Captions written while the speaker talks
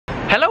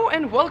Hello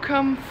and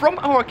welcome from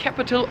our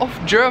capital of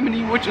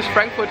Germany, which is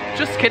Frankfurt.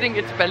 Just kidding,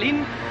 it's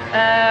Berlin.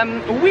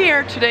 We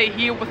are today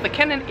here with the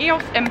Canon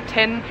EOS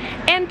M10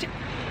 and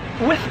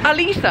with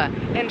Alissa,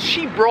 and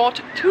she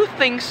brought two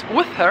things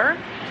with her,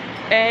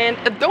 and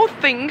those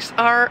things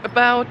are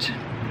about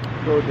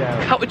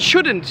how it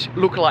shouldn't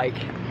look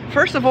like.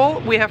 First of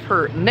all, we have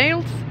her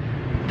nails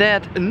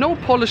that no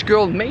Polish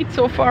girl made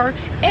so far,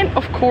 and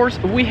of course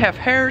we have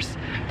hairs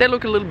that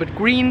look a little bit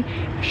green,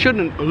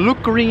 shouldn't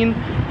look green.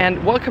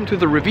 And welcome to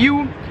the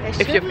review. They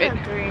should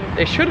look green.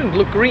 They shouldn't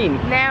look green.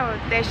 No,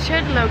 they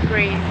should look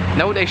green.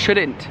 No, they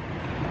shouldn't.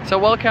 So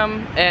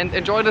welcome and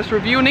enjoy this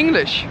review in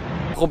English.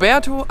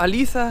 Roberto,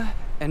 Alissa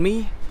and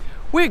me,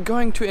 we're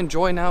going to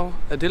enjoy now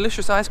a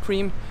delicious ice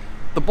cream.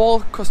 The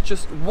ball costs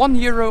just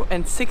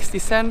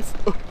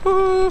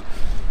 €1.60.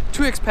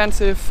 Too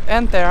expensive,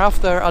 and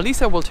thereafter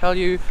Alissa will tell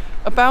you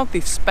about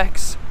the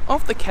specs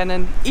of the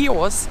Canon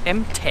EOS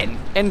M10.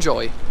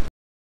 Enjoy!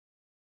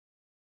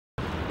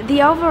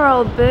 The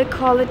overall build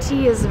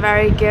quality is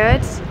very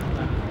good.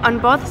 On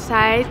both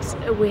sides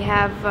we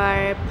have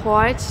a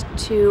port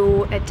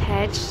to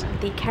attach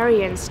the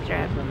carrying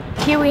strap.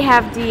 Here we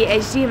have the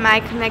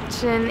HDMI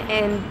connection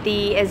and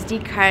the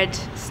SD card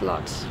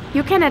slot.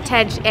 You can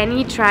attach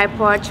any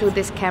tripod to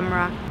this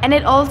camera, and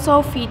it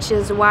also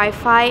features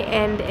Wi-Fi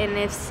and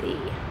NFC.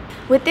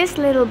 With this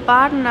little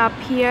button up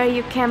here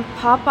you can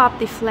pop up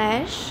the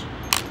flash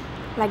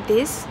like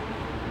this,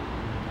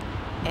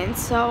 and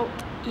so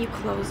you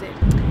close it.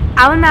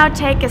 I will now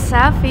take a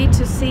selfie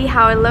to see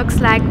how it looks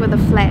like with a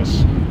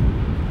flash.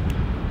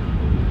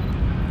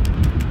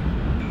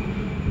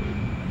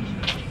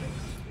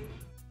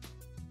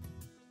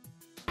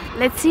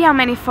 Let's see how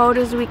many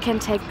photos we can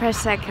take per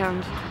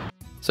second.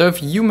 So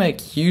if you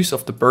make use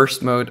of the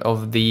burst mode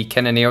of the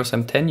Canon EOS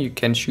M10, you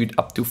can shoot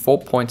up to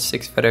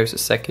 4.6 photos a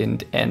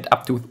second and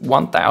up to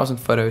 1000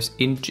 photos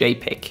in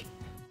JPEG.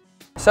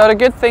 So the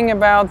good thing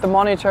about the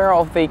monitor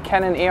of the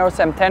Canon EOS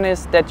M10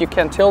 is that you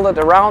can tilt it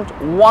around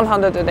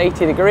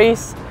 180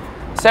 degrees.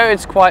 So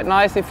it's quite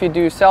nice if you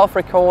do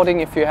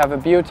self-recording, if you have a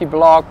beauty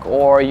blog,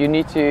 or you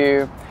need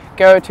to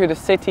go to the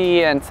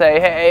city and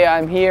say, hey,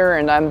 I'm here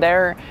and I'm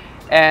there.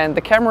 And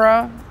the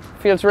camera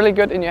feels really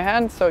good in your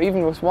hand, so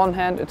even with one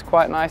hand it's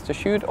quite nice to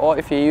shoot. Or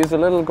if you use a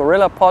little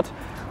gorilla pod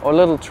or a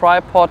little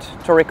tripod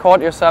to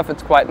record yourself,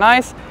 it's quite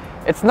nice.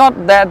 It's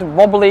not that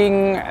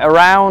wobbling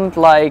around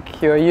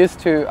like you're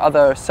used to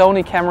other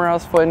Sony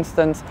cameras, for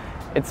instance.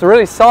 It's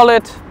really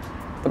solid.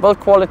 The build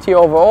quality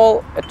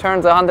overall, it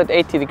turns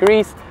 180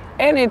 degrees,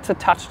 and it's a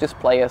touch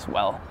display as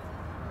well.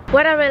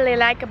 What I really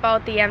like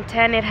about the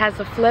M10, it has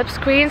a flip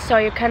screen, so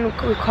you can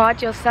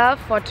record yourself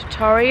for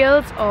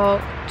tutorials or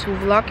to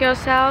vlog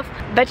yourself,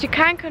 but you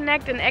can't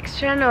connect an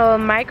external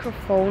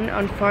microphone,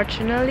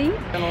 unfortunately.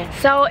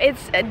 So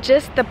it's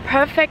just the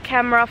perfect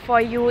camera for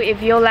you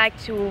if you like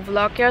to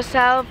vlog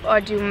yourself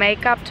or do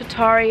makeup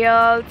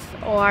tutorials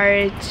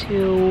or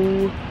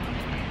to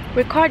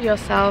record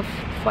yourself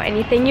for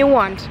anything you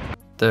want.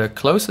 The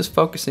closest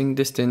focusing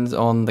distance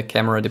on the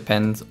camera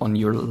depends on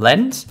your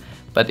lens.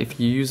 But if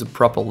you use a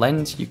proper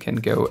lens, you can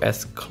go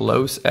as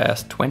close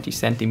as 20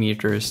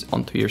 centimeters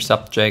onto your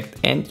subject,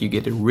 and you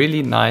get a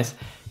really nice,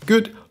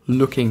 good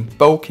looking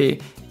bokeh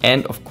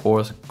and of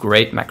course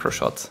great macro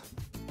shots.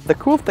 The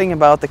cool thing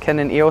about the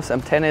Canon EOS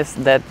M10 is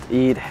that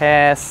it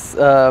has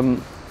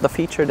the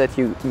feature that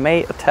you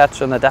may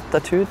attach an adapter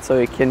to it, so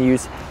you can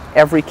use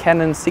every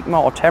Canon Sigma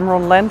or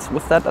Tamron lens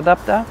with that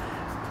adapter,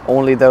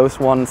 only those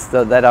ones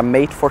that are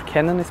made for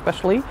Canon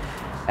especially.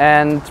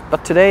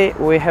 But today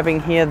we're having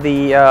here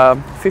the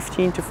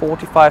 15 to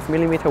 45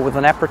 millimeter with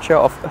an aperture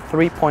of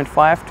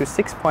 3.5 to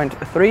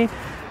 6.3.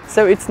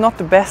 So it's not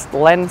the best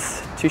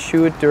lens to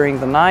shoot during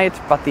the night,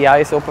 but the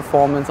ISO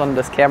performance on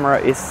this camera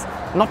is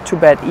not too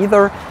bad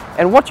either.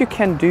 And what you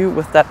can do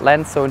with that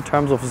lens, so in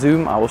terms of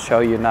zoom, I will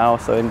show you now,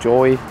 so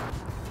enjoy.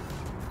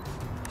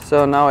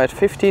 So now at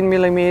 15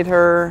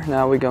 millimeter,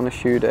 now we're gonna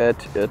shoot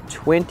at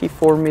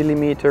 24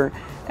 millimeter.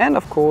 And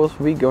of course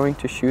we're going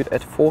to shoot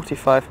at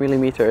 45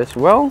 millimeter as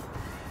well.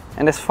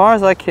 And as far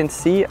as I can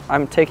see,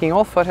 I'm taking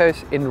all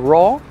photos in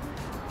RAW,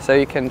 so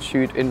you can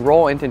shoot in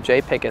RAW and in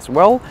JPEG as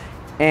well.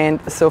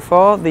 And so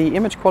far the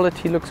image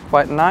quality looks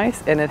quite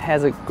nice, and it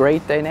has a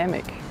great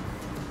dynamic.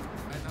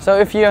 So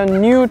if you're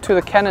new to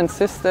the Canon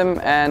system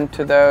and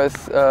to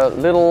those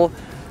little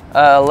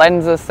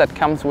lenses that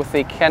comes with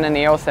the Canon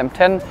EOS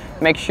M10,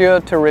 make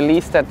sure to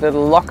release that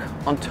little lock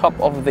on top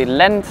of the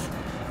lens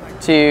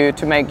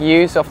to make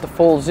use of the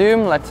full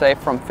zoom, let's say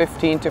from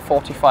 15 to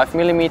 45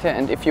 millimeter.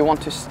 And if you want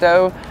to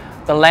stow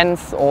the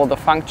lens or the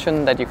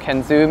function that you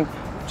can zoom,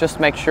 just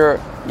make sure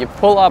you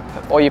pull up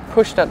or you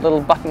push that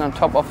little button on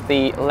top of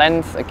the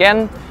lens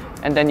again,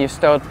 and then you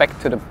stow it back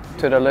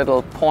to the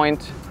little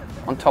point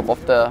on top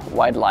of the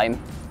white line.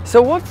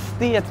 So what's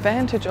the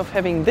advantage of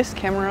having this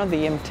camera,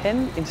 the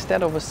M10,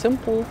 instead of a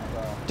simple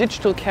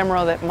digital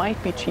camera that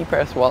might be cheaper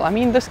as well? I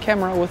mean, this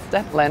camera with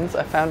that lens,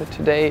 I found it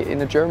today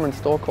in a German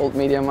store called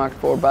MediaMarkt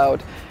for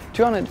about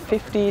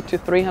 250 to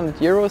 300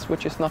 euros,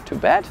 which is not too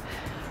bad.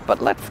 But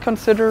let's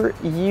consider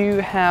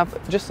you have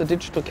just a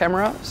digital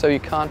camera, so you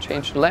can't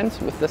change the lens.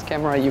 With this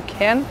camera you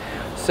can.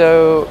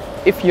 So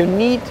if you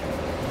need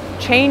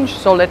change,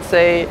 so let's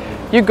say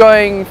you're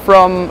going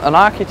from an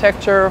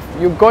architecture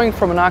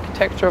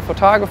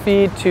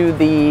photography to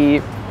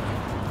the,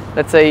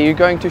 let's say you're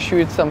going to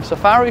shoot some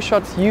safari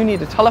shots, you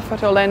need a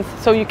telephoto lens,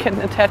 so you can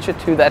attach it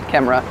to that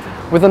camera.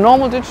 With a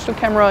normal digital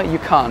camera you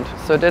can't.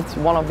 So that's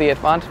one of the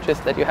advantages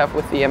that you have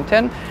with the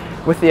M10.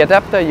 With the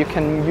adapter you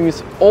can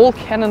use all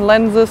Canon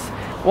lenses.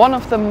 One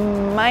of the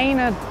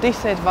minor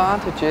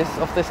disadvantages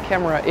of this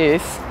camera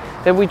is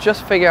that we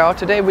just figured out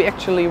today. We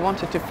actually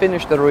wanted to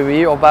finish the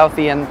review about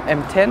the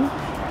M10.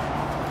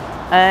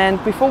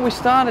 And before we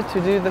started to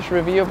do this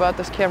review about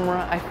this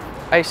camera,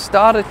 I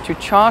started to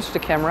charge the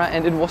camera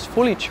and it was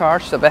fully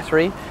charged, the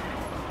battery.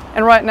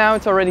 And right now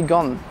it's already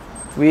gone.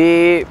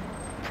 We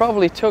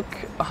probably took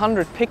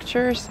 100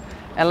 pictures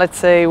and let's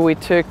say we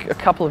took a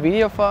couple of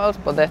video files,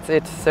 but that's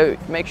it. So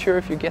make sure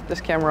if you get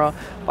this camera,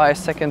 buy a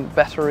second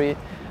battery,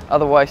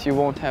 otherwise you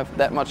won't have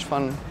that much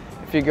fun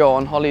if you go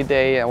on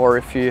holiday or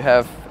if you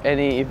have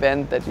any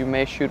event that you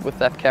may shoot with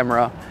that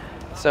camera.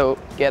 So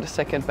get a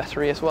second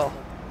battery as well.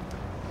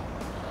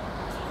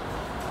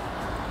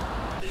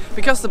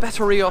 Because the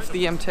battery of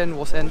the M10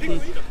 was empty,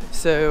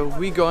 so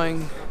we're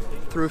going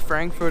through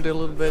Frankfurt a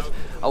little bit.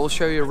 I will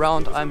show you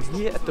around. I'm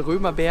here at the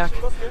Römerberg,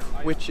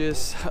 which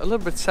is a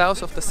little bit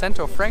south of the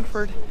center of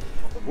Frankfurt,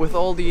 with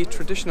all the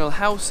traditional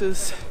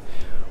houses,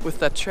 with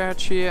that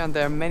church here, and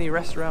there are many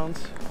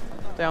restaurants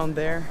down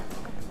there.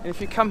 And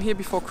if you come here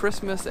before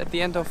Christmas, at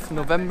the end of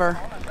November,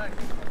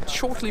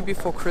 shortly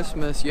before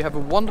Christmas, you have a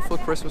wonderful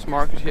Christmas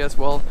market here as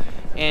well,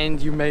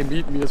 and you may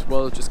meet me as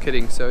well, just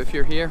kidding. So if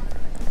you're here,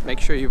 make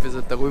sure you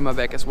visit the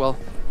Römerberg as well.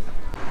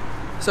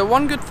 So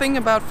one good thing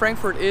about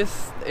Frankfurt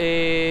is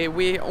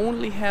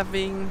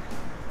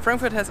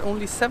Frankfurt has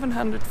only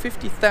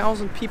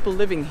 750,000 people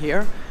living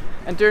here,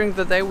 and during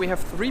the day we have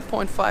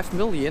 3.5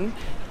 million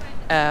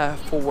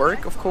for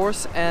work, of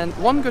course. And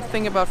one good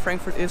thing about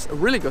Frankfurt is, a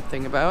really good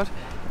thing about,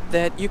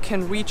 that you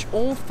can reach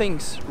all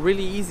things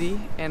really easy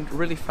and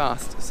really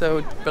fast.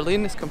 So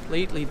Berlin is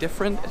completely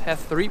different. It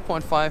has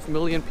 3.5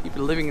 million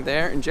people living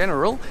there in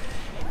general.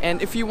 And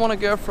if you want to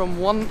go from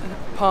one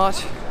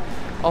part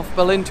of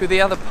Berlin to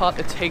the other part,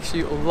 it takes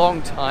you a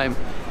long time,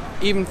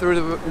 even through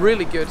the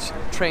really good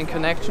train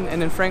connection.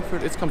 And in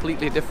Frankfurt it's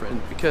completely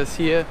different, because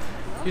here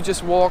you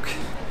just walk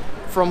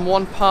from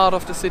one part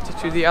of the city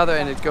to the other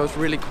and it goes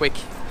really quick.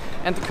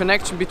 And the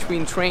connection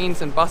between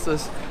trains and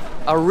buses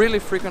are really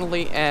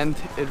frequently, and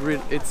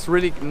it's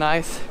really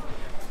nice.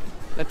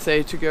 Let's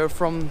say to go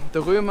from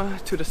the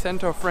Römer to the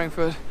center of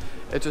Frankfurt,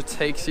 it just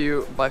takes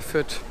you by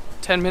foot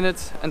 10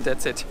 minutes and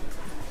that's it.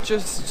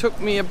 Just took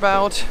me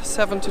about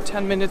 7 to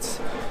 10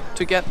 minutes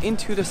to get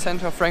into the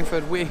center of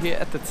Frankfurt. We're here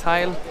at the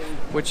Zeil,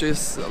 which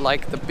is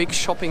like the big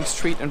shopping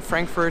street in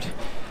Frankfurt.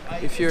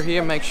 If you're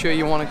here, make sure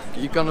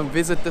you're gonna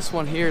visit this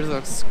one here.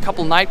 There's a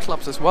couple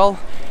nightclubs as well,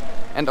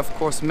 and of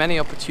course many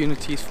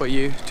opportunities for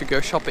you to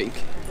go shopping.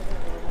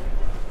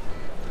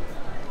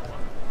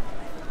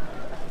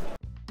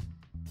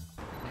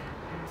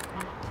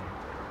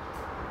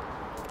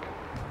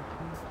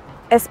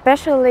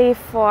 Especially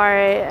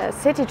for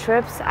city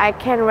trips, I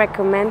can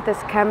recommend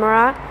this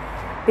camera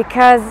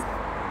because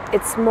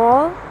it's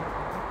small,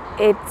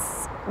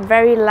 it's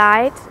very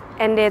light,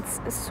 and it's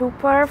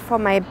super for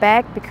my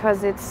bag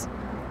because it's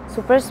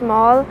super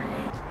small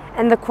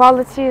and the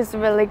quality is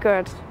really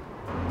good.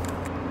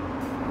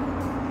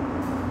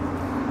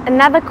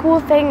 Another cool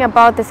thing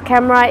about this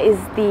camera is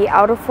the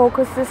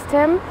autofocus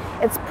system.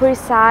 It's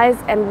precise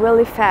and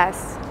really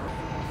fast.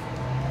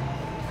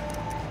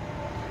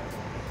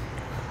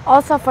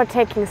 Also for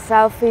taking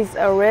selfies,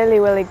 a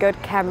really good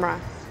camera.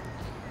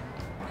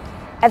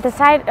 At the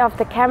side of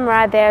the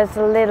camera there's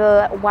a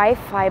little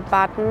Wi-Fi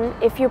button.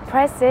 If you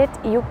press it,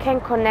 you can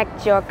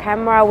connect your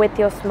camera with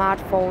your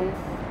smartphone.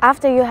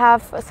 After you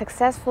have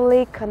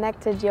successfully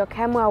connected your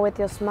camera with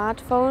your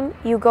smartphone,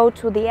 you go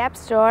to the App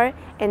Store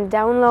and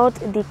download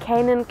the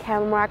Canon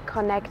Camera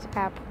Connect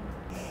app.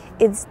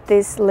 It's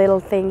this little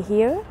thing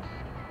here.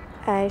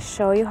 I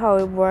show you how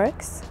it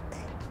works.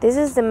 This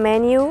is the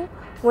menu.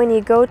 When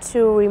you go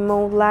to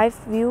remote live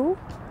view,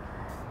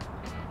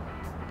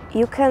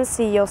 you can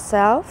see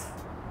yourself.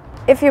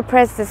 If you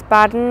press this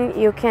button,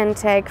 you can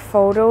take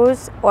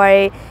photos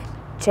or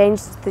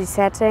change the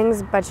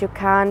settings, but you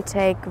can't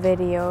take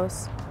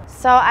videos.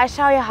 So I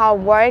show you how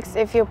it works.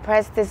 If you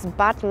press this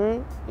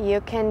button,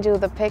 you can do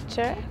the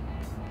picture.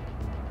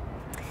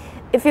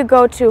 If you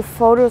go to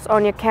photos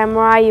on your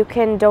camera, you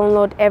can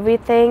download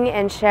everything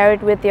and share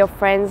it with your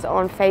friends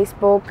on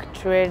Facebook,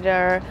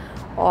 Twitter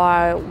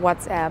or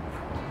WhatsApp.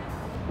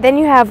 Then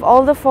you have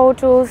all the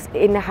photos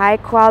in high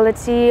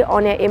quality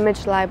on your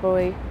image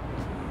library.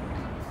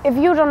 If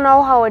you don't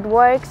know how it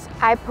works,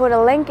 I put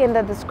a link in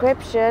the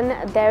description.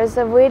 There's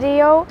a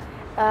video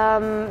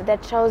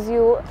that shows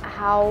you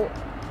how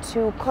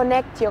to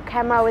connect your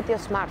camera with your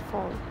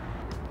smartphone.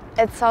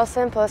 It's so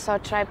simple, so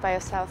try it by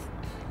yourself.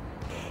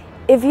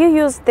 If you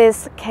use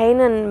this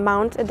Canon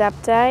mount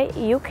adapter,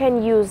 you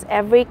can use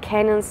every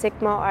Canon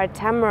Sigma or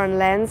Tamron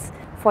lens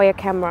for your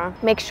camera.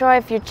 Make sure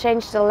if you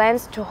change the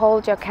lens to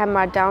hold your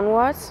camera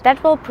downwards,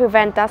 that will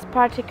prevent dust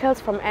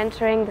particles from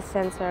entering the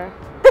sensor.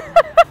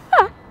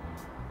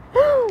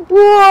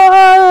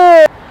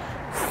 Whoa!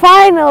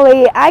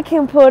 Finally, I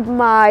can put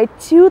my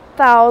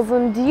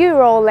 2000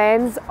 euro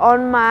lens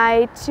on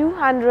my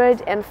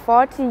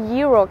 240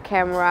 euro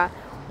camera.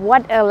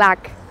 What a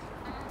luck!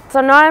 So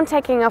now I'm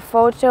taking a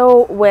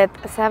photo with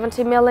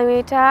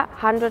 70mm,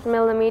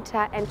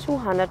 100mm and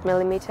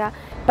 200mm.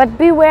 But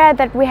beware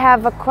that we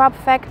have a crop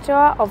factor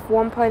of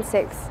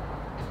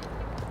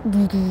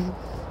 1.6.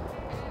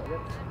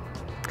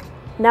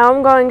 Now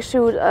I'm going to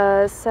shoot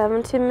a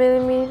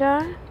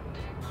 70mm.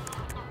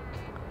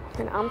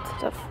 And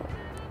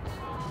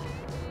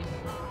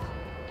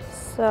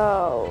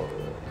so,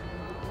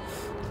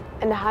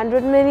 and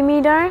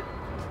 100mm.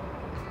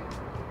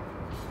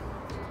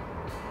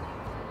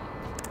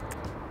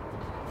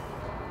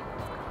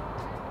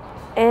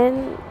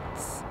 And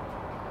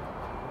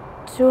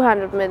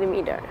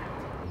 200mm.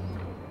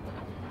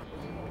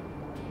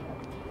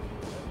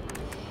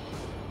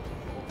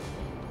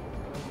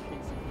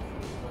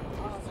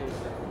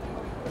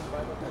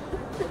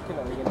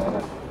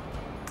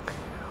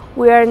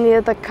 We are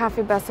near the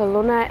Café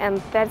Barcelona and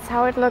that's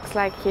how it looks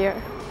like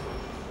here.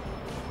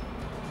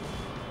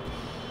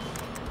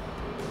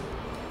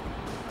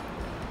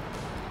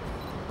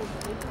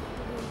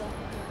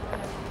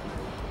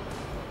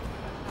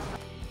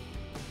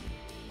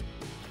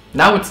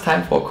 Now it's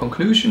time for a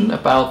conclusion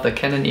about the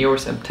Canon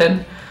EOS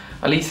M10.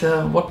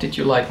 Alissa, what did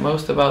you like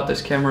most about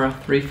this camera?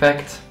 3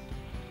 facts.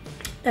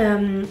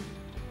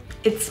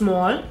 It's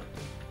small.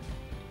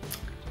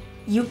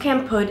 You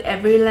can put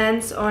every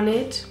lens on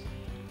it.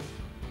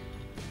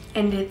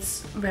 And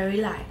it's very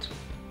light.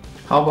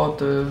 How about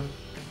the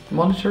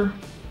monitor?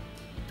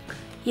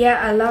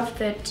 Yeah, I love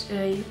that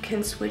you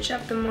can switch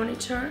up the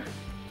monitor.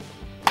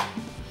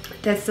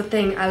 That's the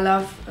thing I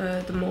love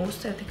the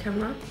most at the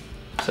camera.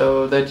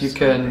 So that you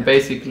can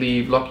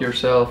basically vlog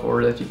yourself,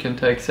 or that you can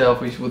take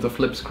selfies with a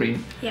flip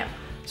screen. Yeah.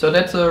 So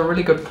that's a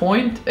really good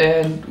point.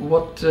 And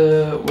what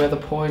were the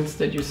points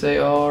that you say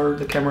are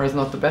the camera is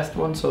not the best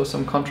one? So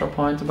some contra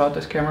points about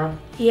this camera?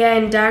 Yeah,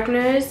 in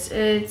darkness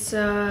it's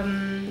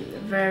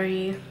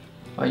very...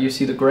 You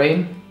see the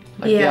grain,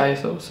 like the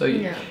ISO. So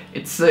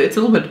it's a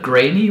little bit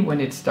grainy when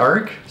it's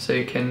dark. So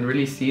you can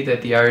really see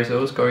that the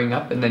ISO is going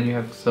up, and then you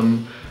have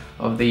some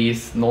of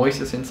these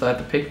noises inside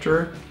the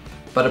picture.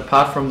 But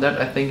apart from that,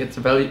 I think it's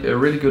a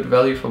really good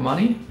value for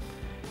money.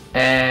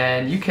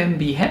 And you can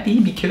be happy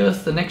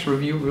because the next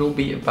review will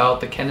be about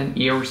the Canon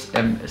EOS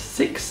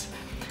M6.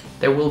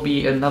 There will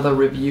be another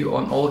review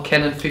on all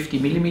Canon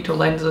 50mm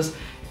lenses,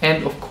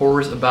 and of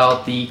course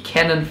about the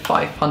Canon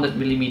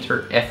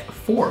 500mm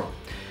f4.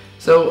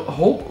 So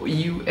hope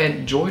you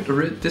enjoyed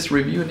this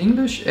review in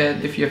English,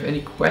 and if you have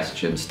any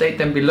questions, state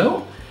them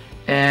below.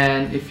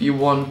 And if you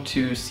want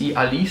to see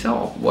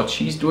Alissa, what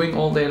she's doing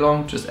all day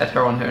long, just add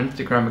her on her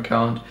Instagram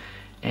account,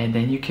 and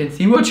then you can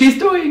see what she's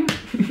doing.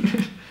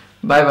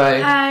 Bye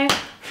bye.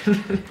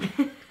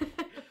 Bye.